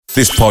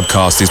This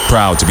podcast is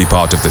proud to be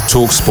part of the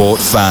TalkSport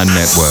Fan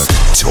Network.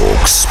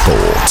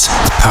 TalkSport.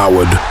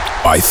 Powered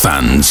by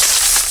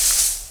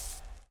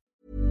fans.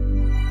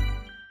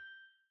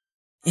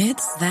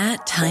 It's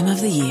that time of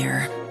the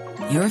year.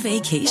 Your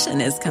vacation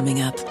is coming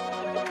up.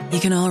 You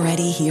can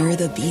already hear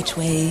the beach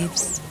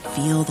waves,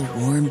 feel the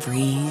warm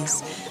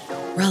breeze,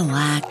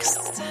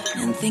 relax,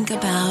 and think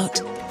about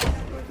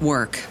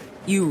work.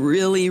 You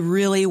really,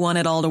 really want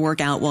it all to work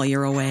out while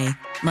you're away.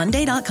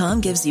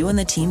 Monday.com gives you and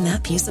the team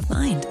that peace of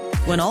mind.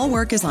 When all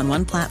work is on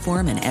one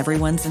platform and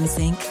everyone's in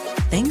sync,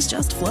 things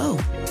just flow.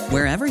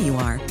 Wherever you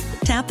are,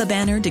 tap the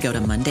banner to go to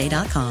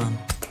Monday.com.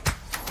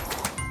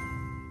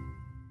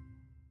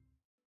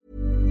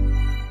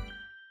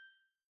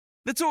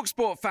 The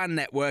TalkSport Fan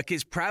Network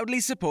is proudly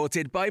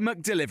supported by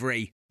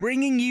McDelivery,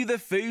 bringing you the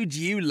food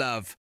you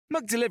love.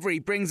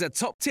 McDelivery brings a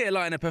top-tier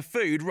lineup of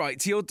food right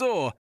to your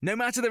door. No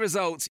matter the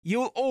result,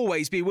 you'll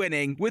always be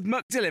winning with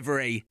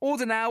McDelivery.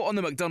 Order now on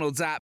the McDonald's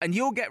app and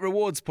you'll get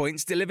rewards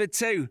points delivered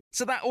too.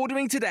 So that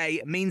ordering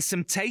today means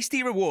some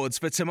tasty rewards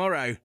for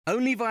tomorrow.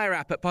 Only via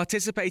app at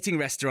participating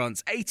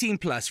restaurants. 18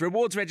 plus.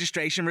 Rewards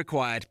registration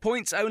required.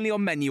 Points only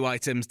on menu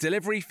items.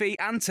 Delivery fee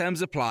and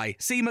terms apply.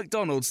 See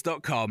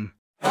mcdonalds.com.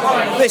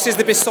 This is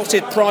the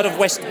Besotted Pride of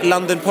West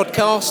London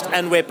podcast,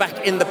 and we're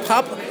back in the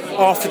pub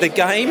after the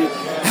game.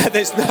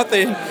 There's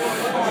nothing...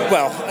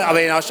 Well, I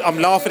mean, I'm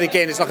laughing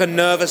again. It's like a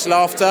nervous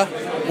laughter.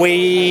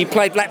 We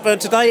played Blackburn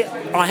today.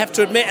 I have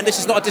to admit, and this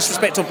is not a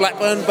disrespect on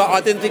Blackburn, but I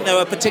didn't think they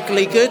were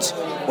particularly good.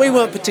 We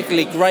weren't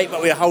particularly great,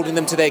 but we were holding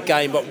them to their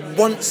game. But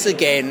once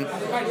again,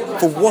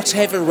 for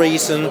whatever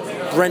reason,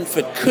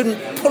 Brentford couldn't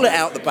pull it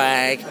out the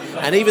bag.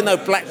 And even though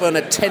Blackburn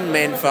had 10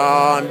 men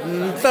for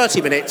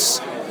 30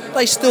 minutes...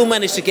 they still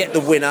managed to get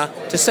the winner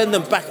to send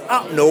them back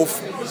up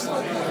north,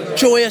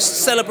 joyous,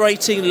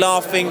 celebrating,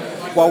 laughing,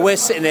 while we're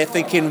sitting there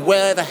thinking,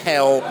 where the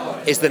hell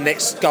is the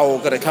next goal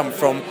going to come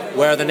from?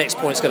 Where are the next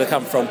points going to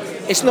come from?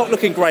 It's not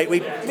looking great.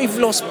 We've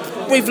lost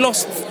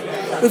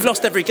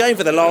every game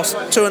for the last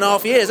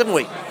 2.5 years, haven't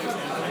we? We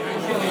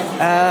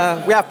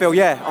have, Bill.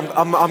 Yeah,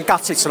 I'm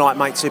gutted tonight,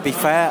 mate. To be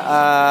fair,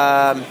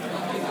 I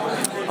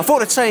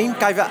thought the team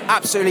gave it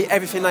absolutely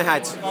everything they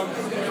had.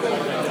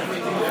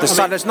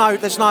 So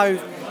there's no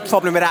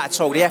problem with that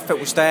at all. The effort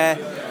was there.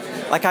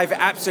 They gave it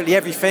absolutely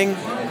everything.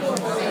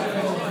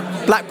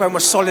 Blackburn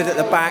was solid at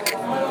the back.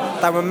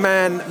 They were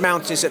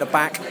mountains at the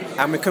back,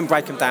 and we couldn't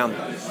break them down.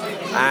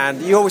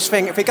 And you always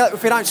think if we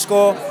don't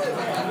score,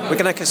 we're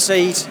going to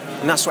concede,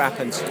 and that's what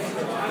happened.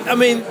 I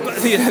mean,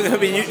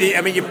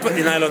 you put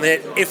the nail on the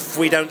head. If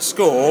we don't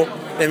score,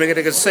 then we're going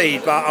to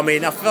concede. But I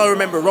mean, if I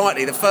remember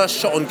rightly, the first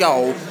shot on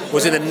goal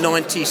was in the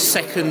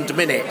 92nd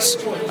minute.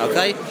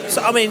 Okay,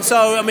 so I mean,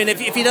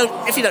 if you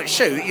don't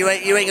shoot, you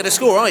ain't going to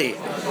score, are you?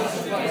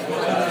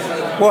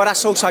 Well,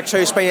 that's also true.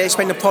 It's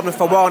been the problem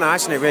for a while now,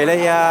 hasn't it? Really,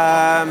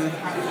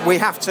 we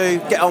have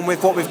to get on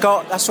with what we've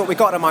got. That's what we've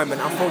got at the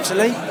moment,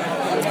 unfortunately.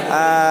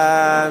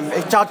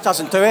 If Judd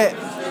doesn't do it,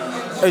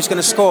 who's going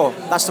to score?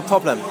 That's the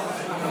problem.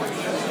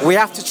 We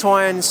have to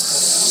try and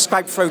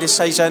scrape through this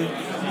season,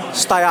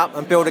 stay up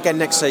and build again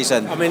next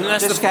season. I mean,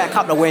 let's just get a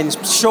couple of wins.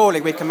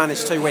 Surely we can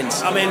manage 2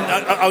 wins. I mean,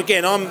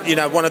 again, I'm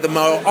one of the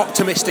more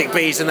optimistic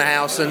bees in the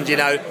house, and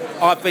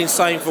I've been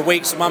saying for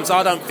weeks and months,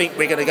 I don't think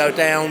we're going to go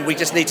down. We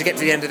just need to get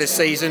to the end of this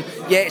season.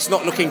 Yeah, it's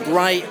not looking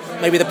great.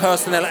 Maybe the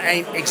personnel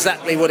ain't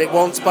exactly what it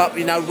wants, but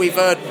we've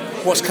heard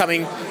what's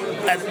coming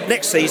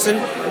next season,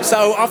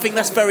 so I think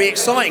that's very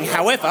exciting.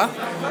 However,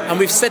 and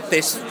we've said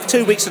this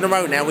 2 weeks in a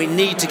row now, we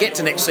need to get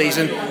to next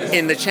season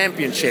in the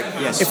Championship.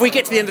 Yes. If we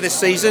get to the end of this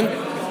season,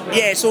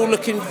 yeah, it's all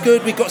looking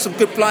good. We've got some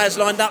good players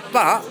lined up,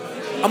 but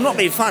I'm not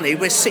being funny,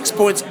 we're 6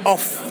 points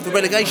off the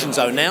relegation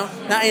zone now.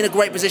 That ain't a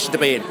great position to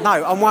be in.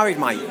 No, I'm worried,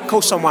 mate. Of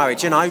course I'm worried,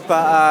 but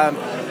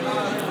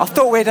I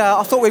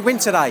thought we'd win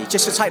today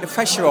just to take the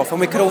pressure off and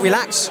we could all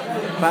relax.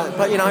 But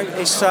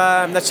it's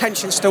the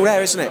tension's still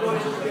there, isn't it?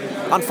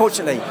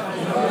 Unfortunately,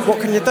 what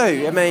can you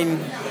do? I mean,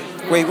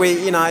 we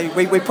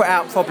put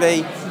out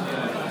probably,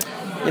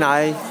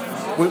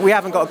 we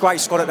haven't got a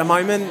great squad at the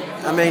moment.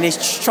 I mean, he's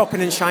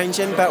chopping and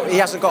changing, but he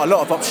hasn't got a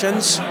lot of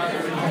options.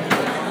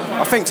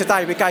 I think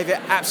today we gave it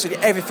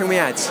absolutely everything we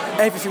had.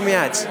 Everything we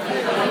had.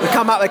 We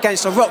come up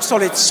against a rock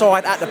solid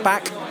side at the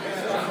back.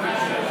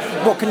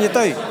 What can you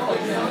do?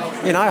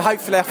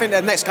 Hopefully, I think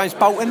the next game's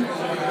Bolton.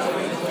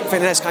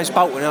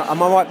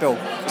 Am I right, Bill?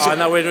 I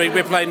know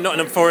we're playing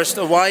Nottingham Forest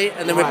away,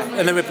 and then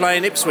we're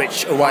playing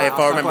Ipswich away, if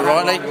I remember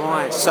rightly.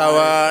 Right.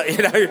 So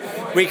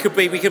we could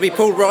be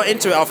pulled right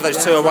into it after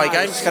those 2 away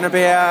games. It's going to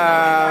be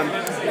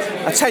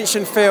a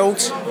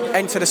tension-filled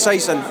end to the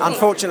season,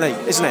 unfortunately,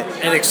 isn't it?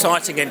 An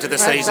exciting end to the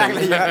season.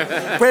 Exactly,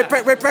 yeah.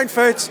 We're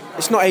Brentford.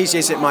 It's not easy,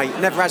 is it, mate?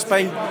 Never has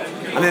been,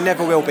 and it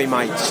never will be,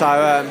 mate.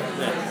 So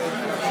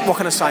what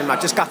can I say,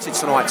 mate? Just gutted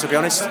tonight, to be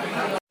honest.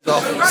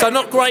 So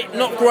not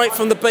great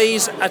from the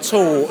bees at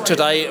all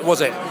today,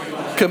 was it?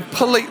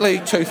 Completely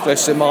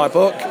toothless in my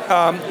book.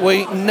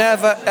 We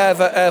never,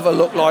 ever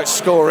looked like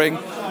scoring,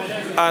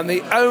 and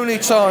the only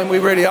time we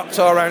really upped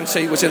our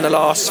ante was in the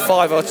last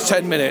 5 or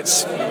 10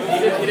 minutes.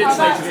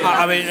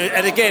 I mean,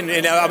 and again,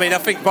 I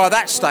think by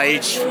that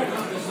stage,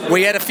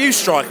 we had a few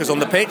strikers on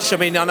the pitch. I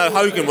mean, I know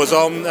Hogan was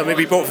on. I mean,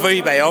 we brought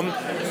Vube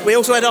on. We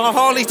also had our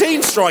Harley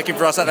Dean striking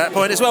for us at that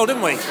point as well,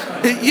 didn't we?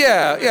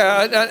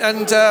 Yeah,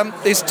 and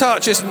his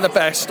touch isn't the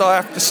best, I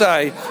have to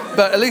say,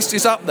 but at least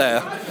he's up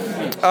there.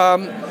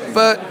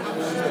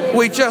 But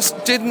we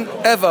just didn't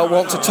ever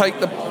want to take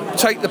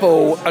the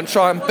ball and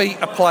try and beat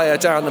a player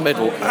down the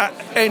middle at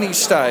any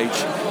stage.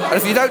 And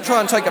if you don't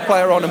try and take a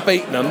player on and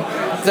beat them,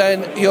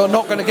 then you're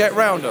not going to get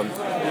round them.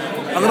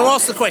 I'm going to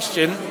ask the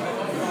question.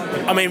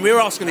 I mean, we're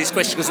asking these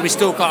questions because we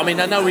still can't. I mean,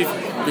 I know we've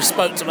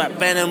spoke to Matt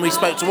Benham, we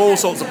spoke to all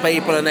sorts of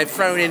people, and they've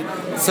thrown in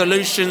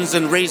solutions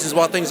and reasons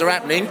why things are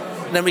happening.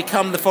 And then we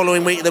come the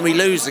following week, then we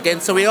lose again.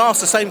 So we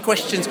ask the same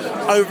questions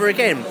over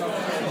again.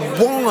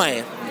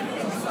 Why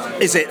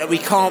is it that we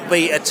can't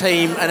beat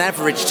an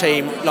average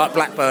team like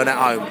Blackburn at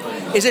home?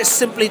 Is it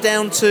simply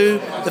down to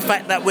the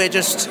fact that we're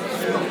just...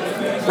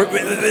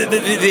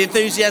 the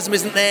enthusiasm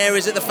isn't there?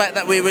 Is it the fact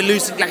that we're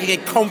lacking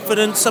in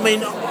confidence? I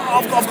mean,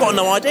 I've got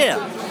no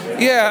idea.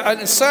 Yeah,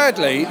 and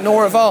sadly,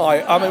 nor have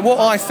I. I mean, what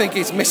I think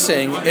is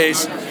missing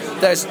is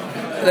there's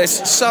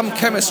some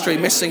chemistry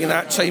missing in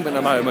that team at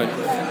the moment.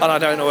 And I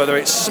don't know whether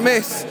it's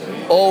Smith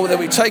or whether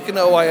we've taken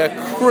away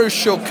a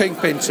crucial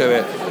kingpin to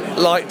it,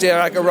 like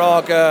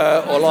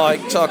Diaragaraga or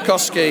like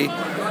Tarkowski.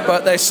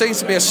 But there seems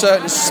to be a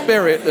certain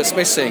spirit that's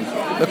missing.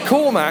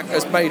 McCormack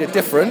has made a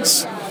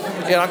difference.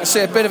 You know, I can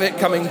see a bit of it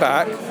coming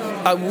back.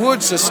 And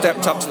Woods has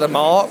stepped up to the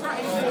mark.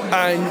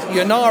 And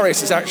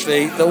Yonaris is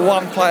actually the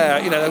one player,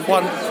 the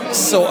one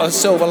sort of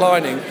silver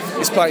lining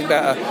is playing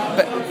better.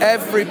 But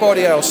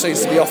everybody else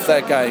seems to be off their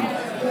game.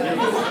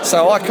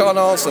 So I can't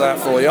answer that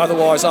for you,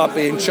 otherwise I'd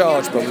be in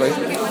charge probably.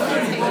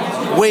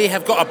 We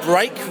have got a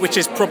break, which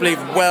is probably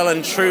well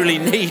and truly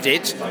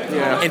needed,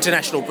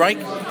 international break.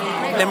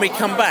 Then we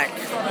come back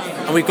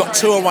and we've got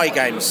 2 away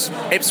games,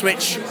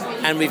 Ipswich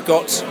and we've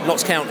got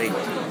Notts County.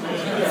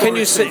 Can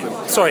you see...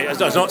 Sorry,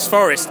 Notts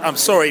Forest. I'm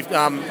sorry,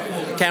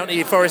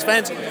 County Forest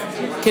fans.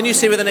 Can you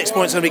see where the next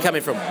point's going to be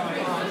coming from?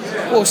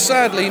 Well,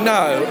 sadly,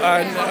 no.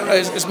 And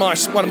as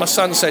one of my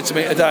sons said to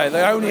me today,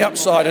 the only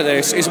upside of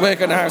this is we're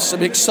going to have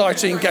some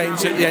exciting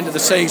games at the end of the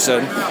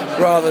season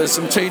rather than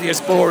some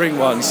tedious, boring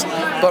ones.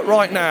 But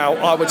right now,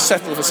 I would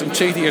settle for some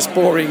tedious,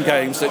 boring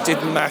games that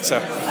didn't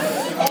matter.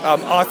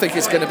 I think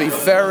it's going to be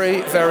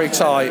very, very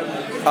tight.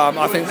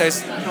 I think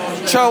there's...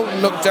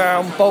 Charlton look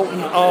down,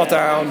 Bolton are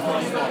down,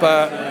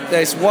 but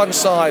there's one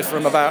side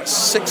from about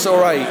 6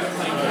 or 8.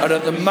 And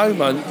at the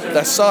moment,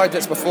 the side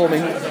that's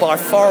performing by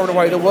far and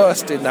away the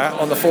worst in that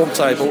on the form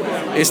table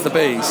is the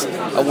Bees.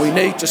 And we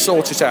need to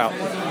sort it out.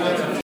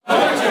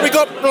 We've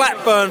got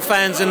Blackburn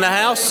fans in the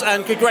house,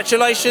 and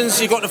congratulations,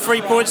 you got the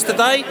 3 points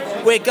today.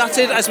 We're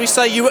gutted. As we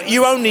say,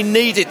 you only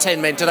needed 10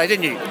 men today,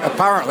 didn't you?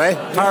 Apparently.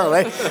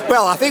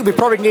 Well, I think we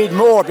probably need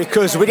more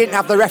because we didn't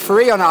have the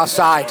referee on our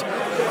side.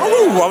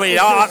 Oh, I mean,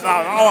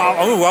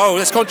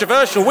 that's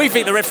controversial. We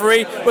think the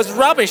referee was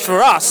rubbish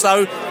for us,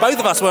 so both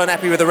of us weren't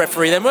happy with the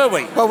referee then, were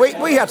we? Well,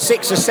 we had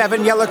 6 or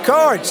 7 yellow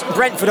cards.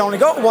 Brentford only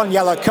got 1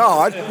 yellow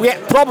card. We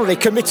had probably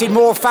committed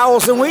more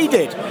fouls than we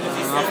did.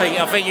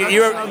 I think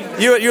you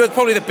were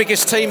probably the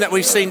biggest team that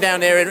we've seen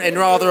down here in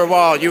rather a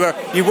while. You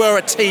were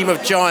a team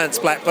of giants,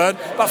 Blackburn.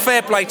 But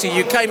fair play to you.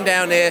 You came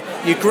down here,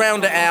 you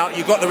ground it out,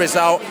 you got the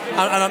result.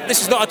 And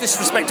this is not a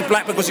disrespect to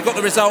Blackburn because you got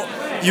the result.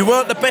 You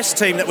weren't the best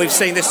team that we've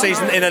seen this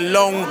season in a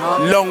long,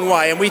 long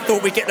way, and we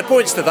thought we'd get the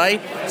points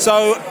today.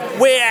 So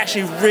we're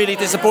actually really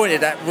disappointed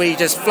that we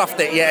just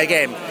fluffed it yet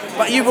again.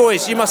 But you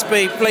boys, you must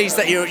be pleased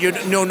that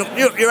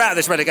you're out of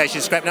this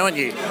relegation scrap now, aren't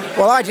you?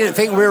 Well, I didn't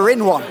think we were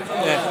in one.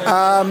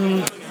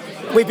 Yeah.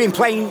 We've been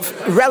playing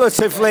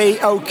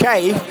relatively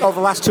okay over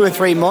the last 2 or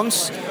 3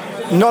 months.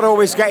 Not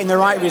always getting the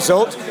right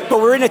result,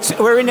 but we're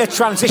in a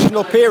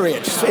transitional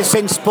period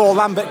since Paul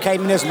Lambert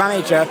came in as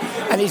manager,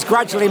 and he's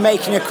gradually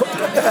making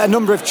a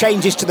number of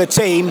changes to the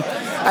team.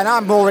 And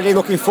I'm already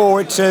looking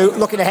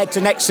ahead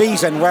to next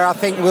season, where I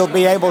think we'll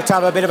be able to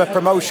have a bit of a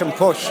promotion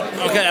push.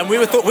 Okay, and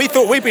we thought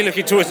we'd be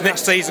looking towards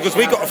next season because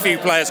we've got a few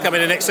players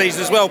coming in next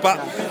season as well. But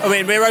I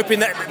mean, we're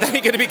hoping that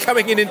they're going to be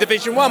coming in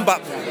Division 1.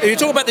 But if you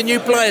talk about the new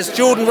players,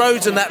 Jordan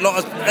Rhodes and that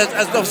lot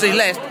has obviously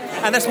left.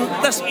 And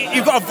that's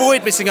you've got a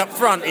void missing up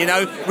front,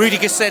 Rudy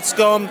Gassett's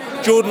gone,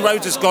 Jordan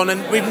Rhodes has gone,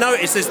 and we've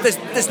noticed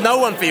there's no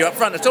one for you up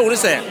front at all,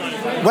 is there?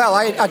 Well,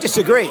 I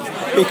disagree,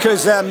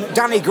 because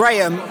Danny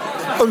Graham,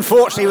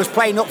 unfortunately, was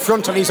playing up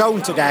front on his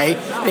own today,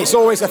 and it's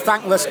always a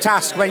thankless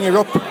task when you're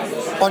up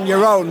on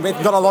your own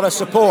with not a lot of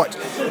support.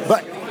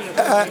 But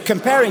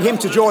comparing him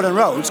to Jordan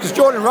Rhodes, because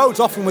Jordan Rhodes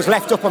often was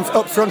left up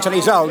front on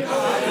his own,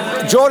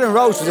 Jordan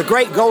Rhodes was a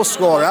great goal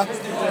scorer,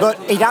 but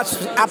he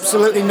has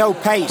absolutely no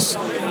pace.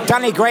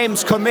 Danny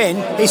Graham's come in,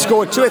 he's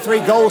scored 2 or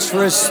 3 goals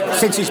for us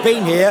since he's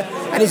been here,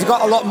 and he's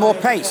got a lot more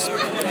pace.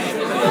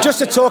 Just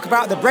to talk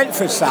about the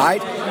Brentford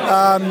side,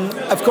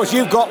 of course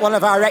you've got one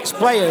of our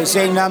ex-players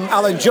in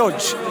Alan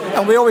Judge,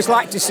 and we always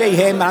like to see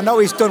him. I know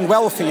he's done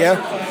well for you,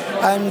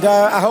 and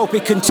I hope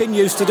he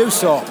continues to do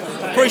so.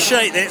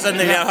 appreciate this, and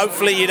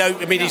hopefully,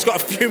 he's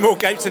got a few more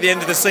games to the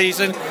end of the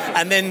season,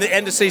 and then the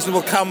end of the season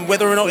will come,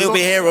 whether or not he'll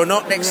be here or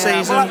not next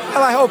season.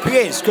 Well, I hope he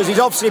is, because he's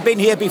obviously been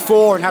here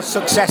before and had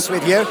success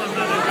with you.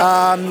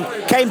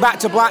 Came back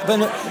to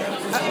Blackburn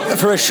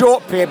for a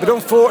short period, but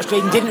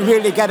unfortunately didn't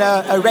really get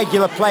a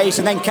regular place,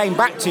 and then came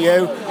back to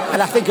you,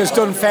 and I think has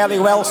done fairly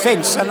well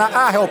since, and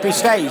I hope he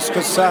stays,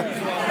 because...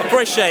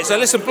 Appreciate it. So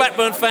listen,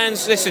 Blackburn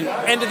fans,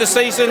 end of the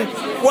season,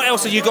 what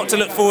else have you got to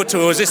look forward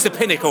to, or is this the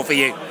pinnacle for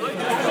you?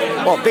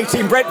 What,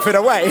 beating Brentford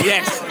away?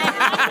 Yes.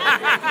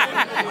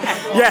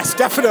 Yes,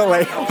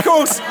 definitely. Of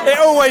course, it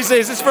always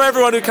is. It's for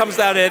everyone who comes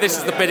down here. This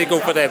is the pinnacle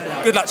for them.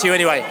 Good luck to you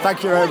anyway.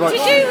 Thank you very much.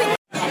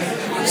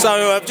 So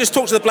I've just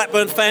talked to the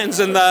Blackburn fans,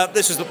 and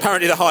this was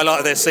apparently the highlight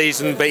of their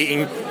season,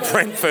 beating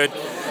Brentford.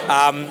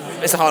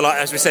 It's a highlight,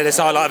 as we said, it's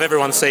a highlight of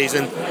everyone's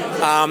season.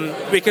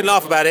 We can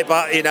laugh about it,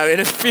 but in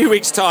a few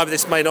weeks' time,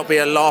 this may not be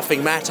a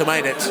laughing matter, may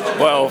it?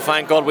 Well,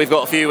 thank God we've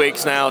got a few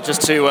weeks now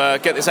just to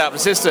get this out of the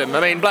system. I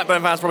mean,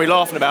 Blackburn fans are probably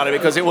laughing about it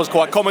because it was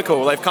quite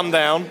comical. They've come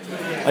down,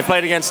 they've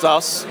played against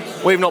us.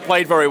 We've not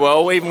played very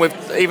well, even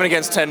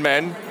against 10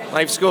 men.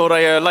 They've scored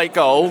a late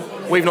goal.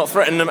 We've not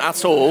threatened them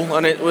at all,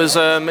 and it was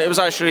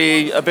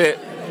actually a bit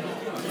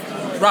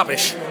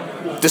rubbish.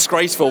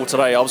 Disgraceful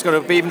today. I was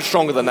going to be even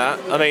stronger than that.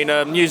 I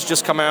mean, news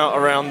just come out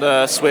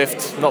around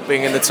Swift not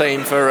being in the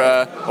team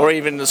or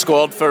even the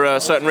squad for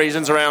certain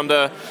reasons around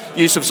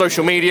use of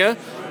social media.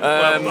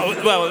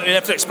 Well, you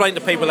have to explain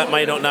to people that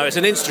may not know. It's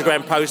an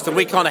Instagram post, and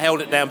we kind of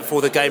held it down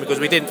before the game because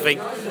we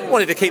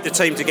wanted to keep the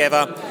team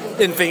together.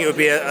 Didn't think it would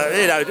be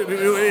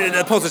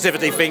a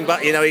positivity thing,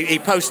 but he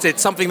posted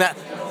something that,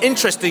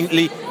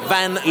 interestingly,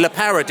 Van La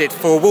Parra did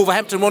for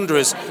Wolverhampton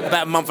Wanderers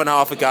about a month and a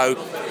half ago,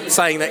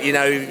 saying that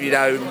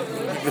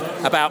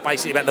about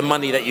the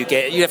money that you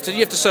get. You have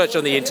to search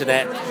on the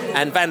internet,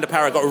 and Van La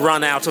Parra got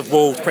run out of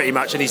Wolves pretty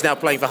much, and he's now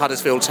playing for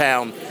Huddersfield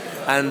Town.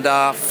 And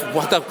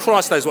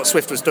Christ knows what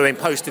Swift was doing,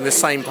 posting the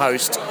same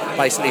post,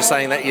 basically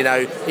saying that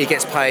he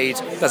gets paid,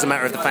 doesn't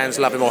matter if the fans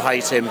love him or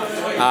hate him.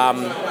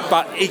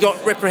 But he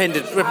got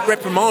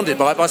reprimanded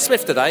by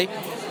Swift today.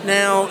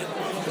 Now,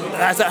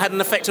 has that had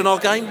an effect on our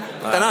game?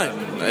 I don't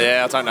know.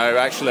 Yeah, I don't know.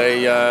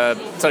 Actually,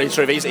 tell you the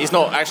truth, he's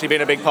not actually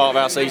been a big part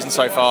of our season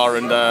so far,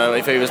 and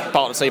if he was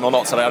part of the team or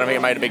not today, I don't think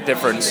it made a big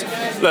difference.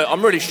 Look,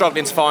 I'm really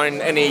struggling to find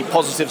any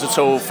positives at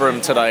all from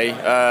today.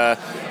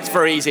 It's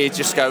very easy to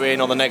just go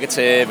in on the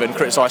negative and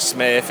criticise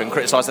Smith and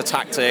criticise the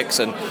tactics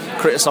and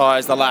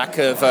criticise the lack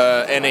of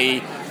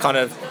any kind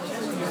of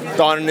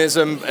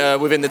dynamism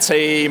within the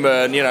team,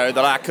 and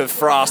the lack of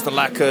thrust and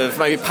lack of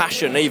maybe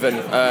passion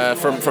even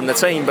from the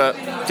team. But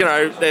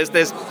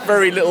there's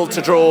very little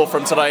to draw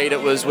from today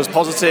that was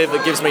positive,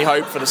 that gives me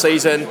hope for the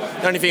season.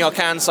 The only thing I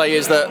can say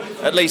is that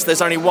at least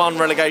there's only one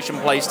relegation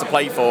place to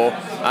play for,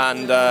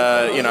 and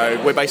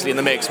we're basically in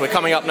the mix. We're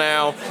coming up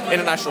now,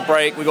 international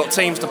break. We've got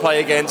teams to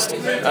play against,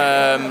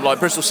 like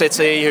Bristol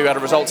City, who had a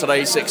result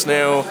today,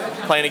 6-0,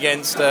 playing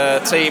against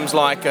teams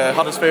like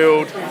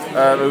Huddersfield,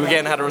 who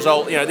again had a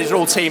result. These are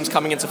all teams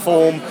coming into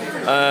form.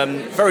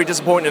 Very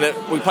disappointing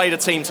that we played a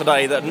team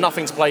today that had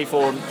nothing to play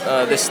for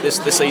this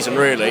season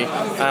really,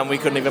 and we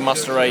couldn't even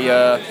muster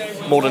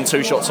more than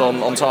 2 shots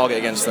on target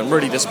against them.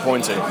 Really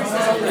disappointing.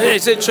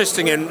 It's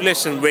interesting, and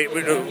listen,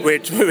 we're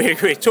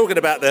talking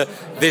about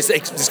this.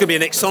 It's going to be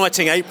an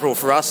exciting April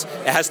for us.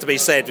 It has to be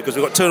said, because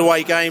we've got 2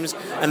 away games,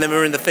 and then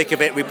we're in the thick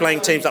of it. We're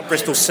playing teams like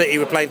Bristol City,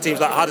 we're playing teams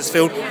like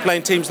Huddersfield,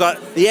 playing teams like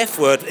the F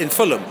Word in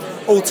Fulham.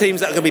 All teams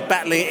that are going to be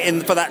battling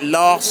in for that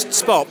last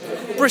spot.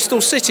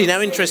 Bristol City,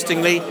 now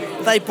interestingly,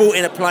 they brought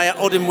in a player,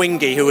 Odin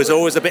Wingy, who was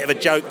always a bit of a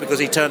joke because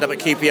he turned up at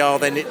QPR,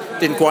 then it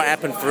didn't quite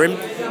happen for him.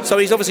 So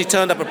he's obviously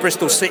turned up at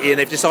Bristol City, and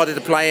they've decided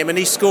to play him, and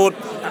he scored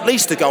at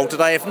least a goal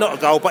today, if not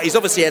a goal, but he's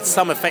obviously had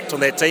some effect on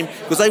their team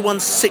because they won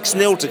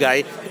 6-0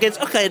 today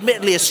against,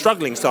 admittedly a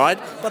struggling side,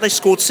 but they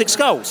scored 6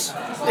 goals.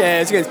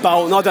 Yeah, it's against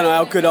Bolton. I don't know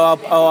how good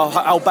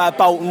how bad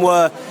Bolton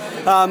were.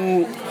 We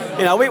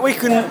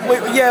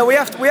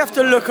have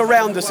to look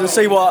around us and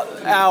see what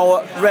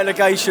our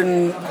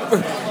relegation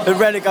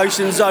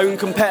zone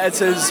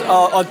competitors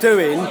are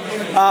doing.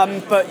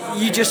 But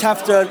you just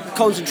have to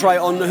concentrate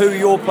on who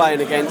you're playing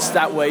against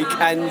that week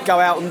and go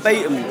out and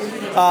beat them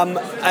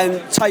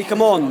and take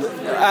them on.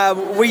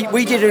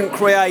 We didn't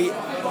create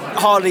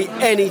hardly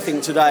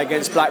anything today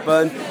against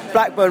Blackburn.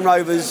 Blackburn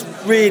Rovers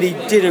really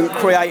didn't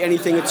create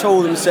anything at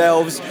all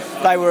themselves.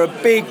 They were a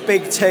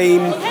big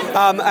team,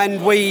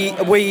 and we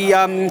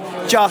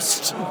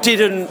just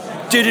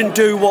didn't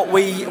do what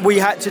we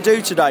had to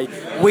do today.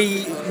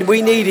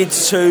 We needed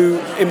to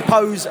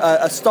impose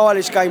a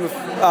stylish game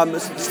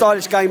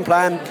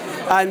plan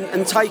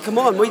and take them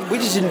on. We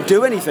just didn't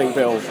do anything,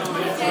 Bill.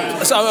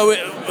 So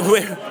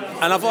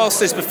and I've asked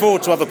this before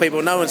to other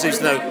people. No one seems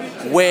to know,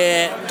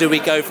 where do we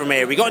go from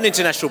here? We got an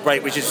international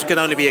break, which can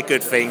only be a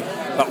good thing.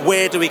 But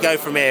where do we go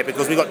from here?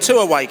 Because we've got 2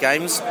 away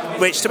games,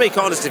 which, to be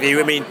quite honest with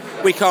you,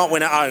 we can't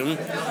win at home.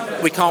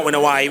 we can't win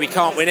away, we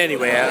can't win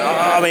anywhere.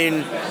 I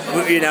mean,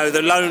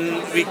 the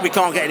loan, we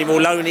can't get any more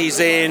loanies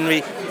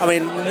in.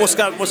 What's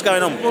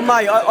going on? Well,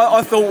 mate,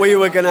 I thought we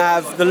were going to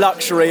have the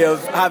luxury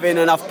of having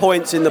enough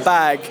points in the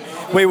bag.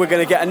 We were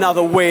going to get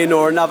another win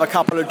or another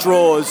couple of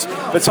draws. In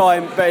the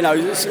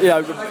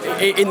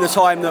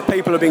time that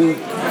people have been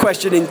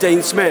questioning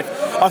Dean Smith,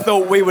 I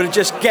thought we would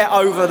just get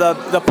over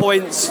the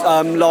points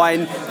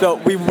line,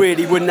 that we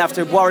really wouldn't have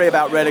to worry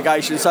about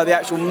relegation. So the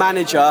actual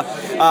manager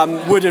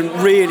wouldn't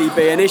really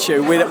be an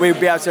issue. We'd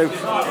be able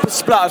to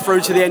splutter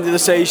through to the end of the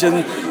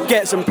season,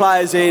 get some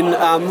players in,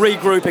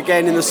 regroup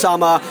again in the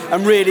summer,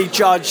 and really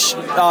judge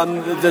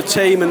the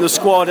team and the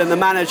squad and the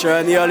manager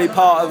in the early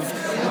part of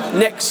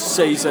next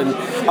season.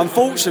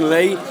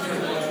 Unfortunately,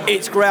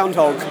 it's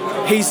groundhog.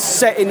 He's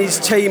setting his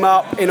team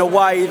up in a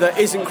way that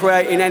isn't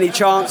creating any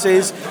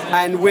chances,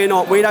 and we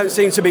don't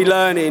seem to be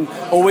learning,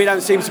 or we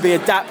don't seem to be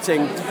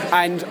adapting.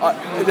 And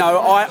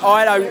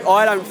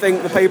I don't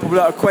think the people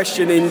that are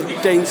questioning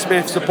Dean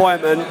Smith's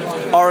appointment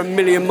are a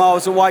million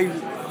miles away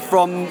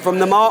from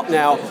the mark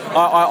now.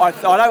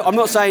 I'm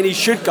not saying he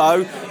should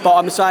go, but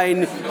I'm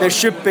saying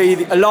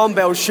the alarm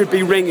bells should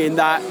be ringing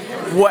that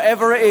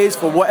whatever it is,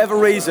 for whatever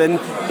reason,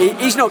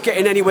 he's not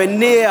getting anywhere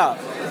near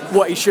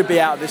what he should be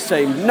out of this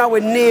team.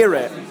 Nowhere near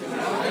it.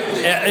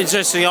 Yeah,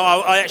 interesting.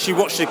 I actually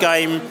watched the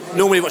game,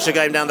 normally watch the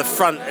game down the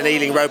front in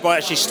Ealing Road, but I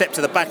actually stepped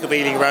to the back of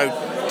Ealing Road,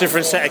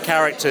 different set of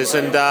characters,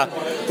 and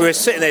we were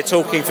sitting there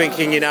talking,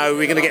 thinking, we're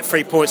going to get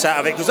 3 points out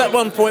of it, because at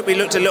one point we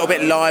looked a little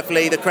bit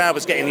lively, the crowd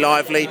was getting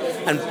lively,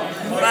 and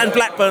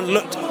Blackburn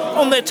looked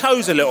on their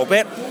toes a little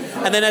bit.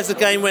 And then as the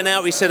game went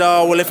out, we said,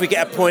 if we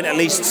get a point, at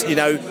least,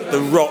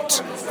 the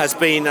rot has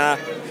been,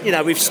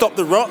 we've stopped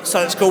the rot,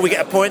 so it's cool, we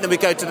get a point, then we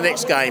go to the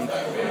next game.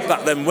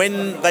 But then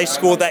when they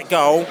scored that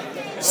goal,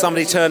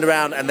 somebody turned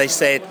around and they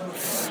said,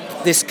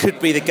 this could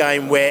be the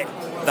game where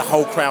the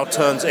whole crowd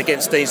turns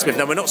against Dean Smith.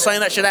 Now, we're not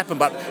saying that should happen,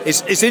 but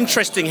it's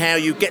interesting how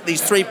you get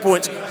these 3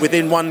 points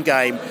within one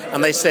game.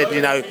 And they said,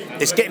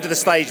 it's getting to the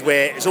stage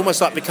where it's almost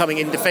like becoming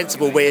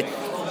indefensible, where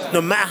no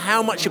matter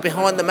how much you're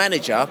behind the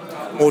manager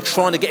or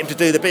trying to get him to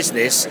do the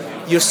business,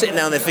 you're sitting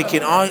down there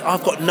thinking,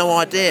 I've got no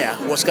idea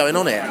what's going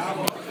on here.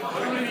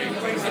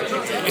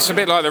 It's a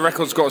bit like the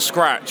record's got a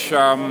scratch.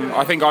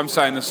 I think I'm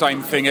saying the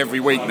same thing every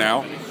week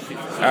now.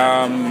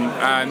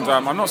 And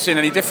I'm not seeing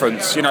any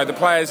difference. The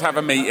players have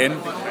a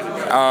meeting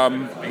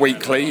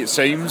weekly, it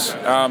seems,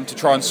 to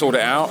try and sort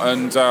it out.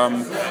 And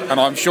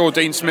I'm sure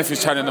Dean Smith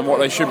is telling them what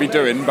they should be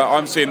doing, but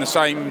I'm seeing the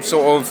same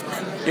sort of,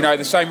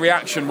 the same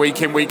reaction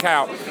week in, week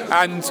out.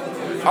 And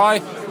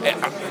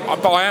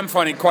but I am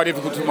finding it quite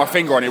difficult to put my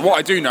finger on it. What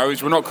I do know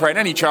is we're not creating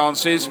any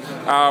chances.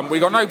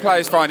 We've got no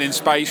players finding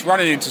space,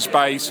 running into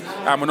space,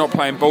 and we're not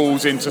playing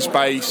balls into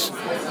space.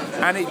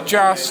 And it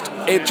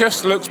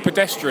just looks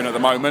pedestrian at the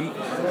moment.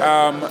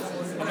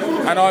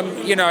 And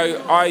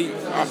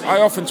I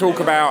often talk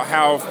about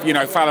how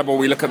fallible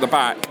we look at the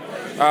back.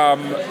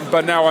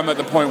 But now I'm at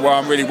the point where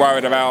I'm really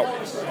worried about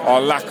our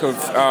lack of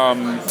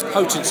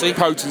potency.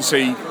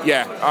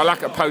 Our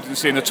lack of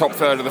potency in the top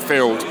third of the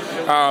field.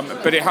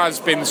 But it has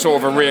been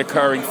sort of a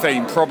reoccurring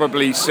theme,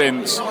 probably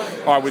since,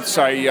 I would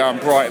say,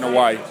 Brighton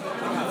away.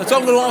 So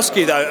I'm going to ask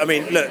you, though,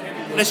 look,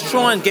 let's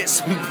try and get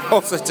some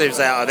positives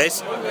out of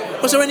this.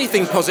 Was there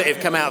anything positive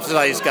come out of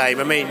today's game?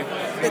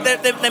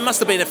 There must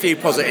have been a few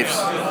positives.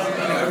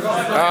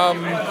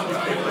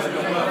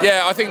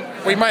 Yeah, I think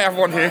we may have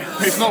one here.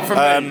 It's not from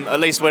me.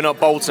 At least we're not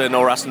Bolton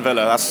or Aston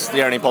Villa. That's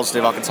the only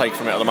positive I can take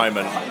from it at the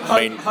moment.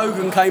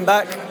 Hogan came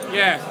back.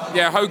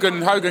 Yeah.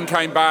 Hogan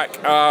came back.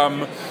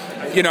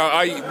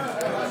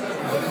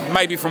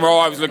 Maybe from where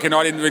I was looking,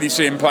 I didn't really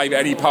see him play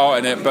any part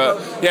in it. But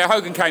yeah,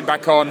 Hogan came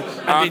back on.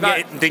 And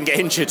didn't get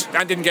injured.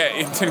 And didn't get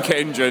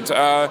injured.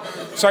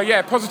 So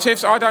yeah,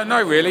 positives. I don't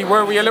know really.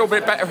 Were we a little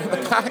bit better at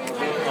the back?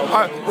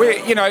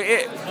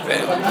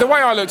 The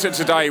way I looked at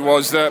today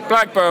was that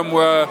Blackburn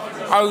were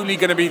only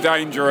going to be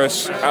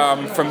dangerous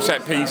from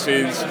set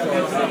pieces.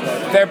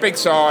 They're a big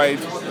side,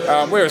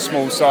 we're a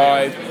small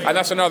side, and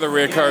that's another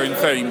reoccurring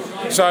theme.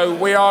 So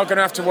we are going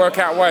to have to work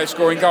out a way of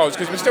scoring goals,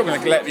 because we're still going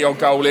to let the odd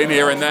goal in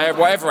here and there,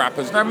 whatever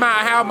happens. No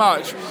matter how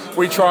much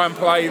we try and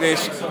play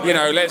this,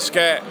 let's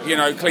get,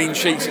 clean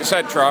sheets,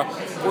 etc.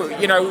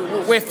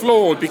 We're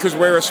flawed because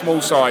we're a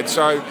small side.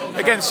 So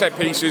against set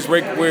pieces,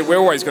 we're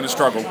always going to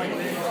struggle.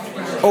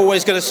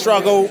 Always going to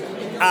struggle.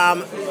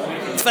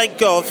 Thank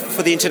God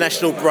for the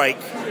international break.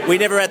 We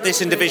never had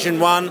this in Division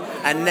 1,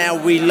 and now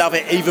we love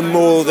it even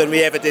more than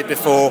we ever did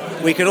before.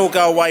 We can all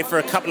go away for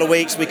a couple of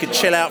weeks, we could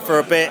chill out for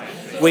a bit,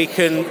 we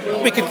can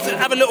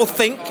have a little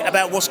think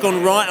about what's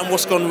gone right and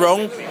what's gone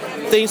wrong.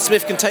 Dean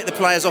Smith can take the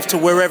players off to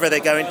wherever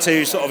they're going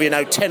to,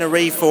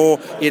 Tenerife or,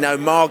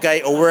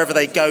 Margate or wherever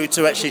they go,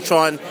 to actually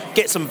try and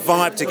get some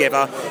vibe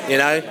together,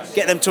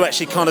 get them to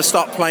actually kind of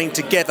start playing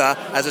together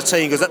as a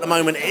team, because at the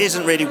moment it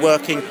isn't really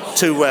working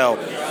too well.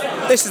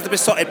 This is the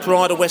Besotted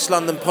Pride of West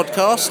London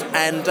podcast,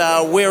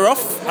 and we're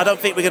off. I don't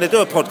think we're going to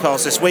do a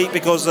podcast this week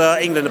because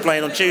England are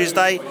playing on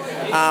Tuesday.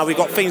 We've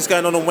got things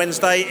going on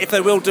Wednesday. If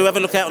they will do, have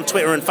a look out on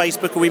Twitter and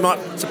Facebook, and we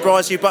might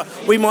surprise you, but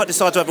we might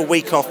decide to have a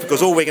week off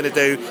because all we're going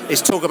to do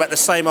is talk about the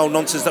same old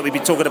nonsense that we've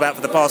been talking about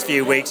for the past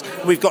few weeks.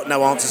 We've got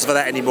no answers for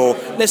that anymore.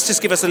 Let's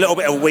just give us a little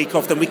bit of a week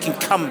off, then we can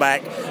come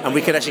back, and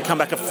we can actually come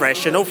back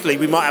afresh, and hopefully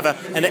we might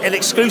have an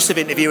exclusive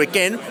interview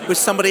again with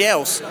somebody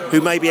else who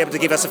may be able to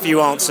give us a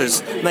few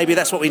answers. Maybe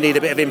that's what we need,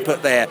 a bit of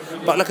input there.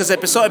 But like I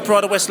said, Besotted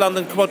Pride of West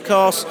London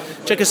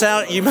podcast, check us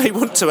out. You may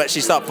want to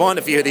actually start buying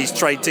a few of these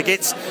train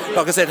tickets.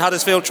 Like I said,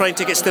 Huddersfield train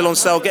tickets still on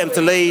sale, get them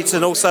to Leeds,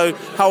 and also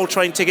Hull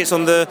train tickets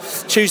on the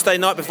Tuesday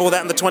night before that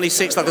on the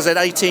 26th. Like I said,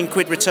 18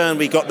 quid return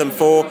we got them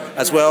for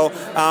as well.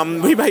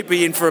 We may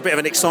be in for a bit of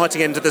an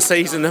exciting end of the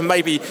season, and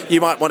maybe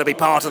you might want to be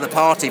part of the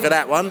party for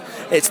that one.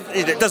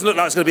 It doesn't look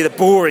like it's going to be the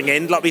boring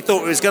end like we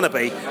thought it was going to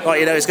be. Like,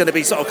 you know, it's going to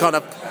be sort of kind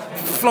of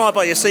fly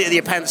by your seat of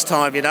your pants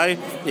time, you know.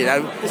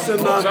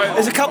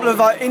 There's a couple of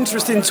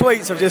interesting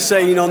tweets I've just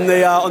seen on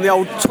the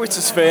old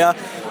Twitter sphere.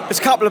 There's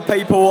a couple of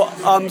people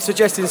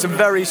suggesting some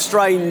very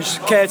strange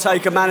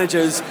caretaker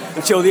managers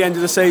until the end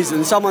of the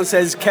season. Someone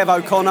says Kev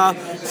O'Connor,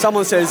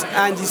 someone says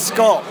Andy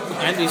Scott.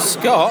 Andy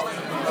Scott?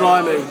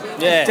 Blimey.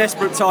 Yeah.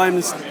 Desperate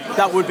times,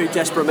 that would be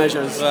desperate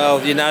measures.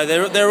 Well, you know,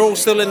 they're all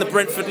still in the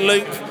Brentford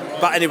loop.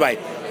 But anyway,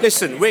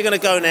 listen, we're going to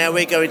go now.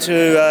 We're going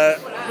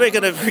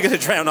to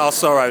drown our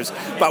sorrows.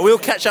 But we'll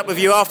catch up with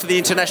you after the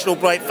international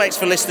break. Thanks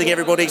for listening,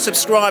 everybody.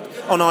 Subscribe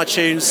on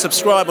iTunes,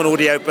 subscribe on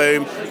Audio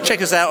Boom,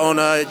 check us out on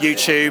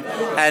YouTube,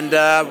 and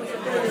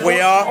we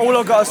are... All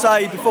I've got to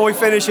say before we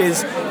finish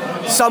is,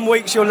 some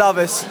weeks you'll love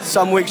us,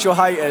 some weeks you'll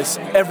hate us.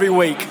 Every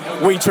week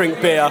we drink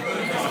beer.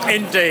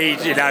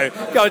 Indeed, you know.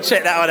 Go and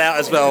check that one out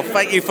as well.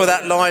 Thank you for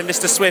that line,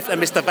 Mr. Swift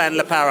and Mr. Van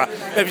La Parra.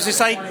 Maybe to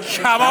say,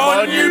 come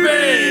on, you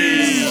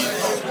bees!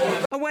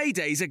 Away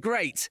days are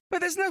great,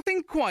 but there's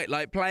nothing quite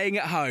like playing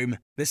at home.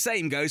 The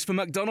same goes for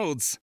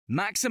McDonald's.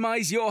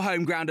 Maximise your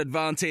home ground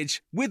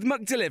advantage with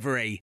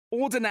McDelivery.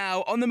 Order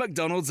now on the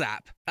McDonald's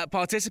app. At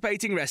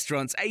participating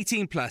restaurants,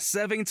 18 plus,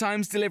 serving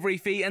times, delivery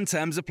fee and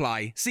terms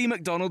apply. See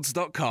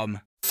mcdonalds.com.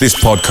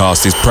 This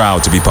podcast is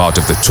proud to be part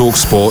of the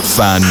TalkSport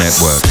Fan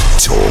Network.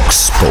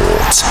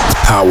 TalkSport.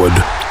 Powered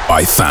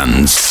by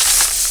fans.